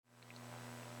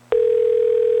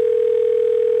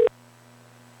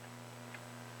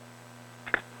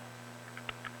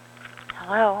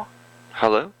Hello?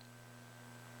 Hello?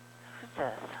 Who's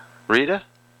this? Rita?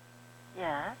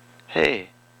 Yes? Hey.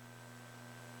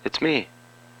 It's me,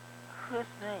 Who's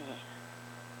me?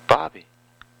 Bobby.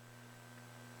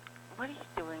 What are you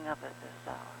doing up at this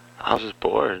hour? I was just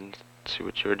bored and see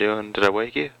what you were doing. Did I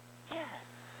wake you? Yes.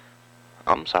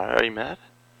 I'm sorry, are you mad?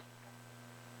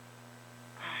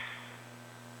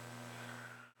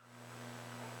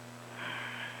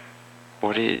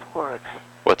 What are you... Bored.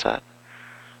 What's that?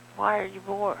 Why are you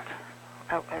bored?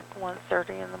 At 1:30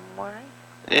 in the morning?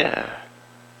 Yeah.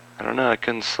 I don't know, I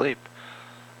couldn't sleep.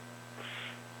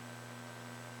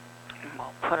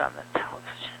 Well, put on the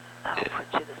television. That'll Yeah.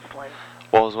 put you to sleep.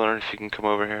 Well, I was wondering if you can come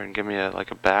over here and give me a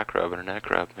back rub and a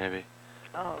neck rub, maybe.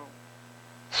 Oh.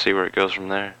 See where it goes from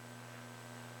there.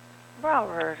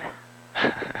 Robert.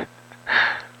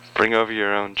 Bring over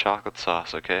your own chocolate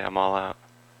sauce, okay? I'm all out.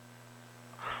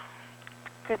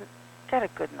 Get a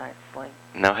good night's sleep.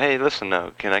 No, hey, listen,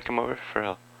 no. Can I come over for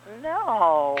real?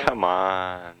 No. Come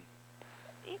on.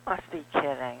 You must be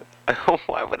kidding.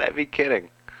 Why would I be kidding?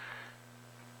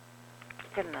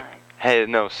 Good night. Hey,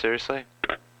 no, seriously?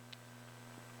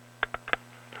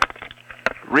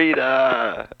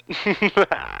 Rita!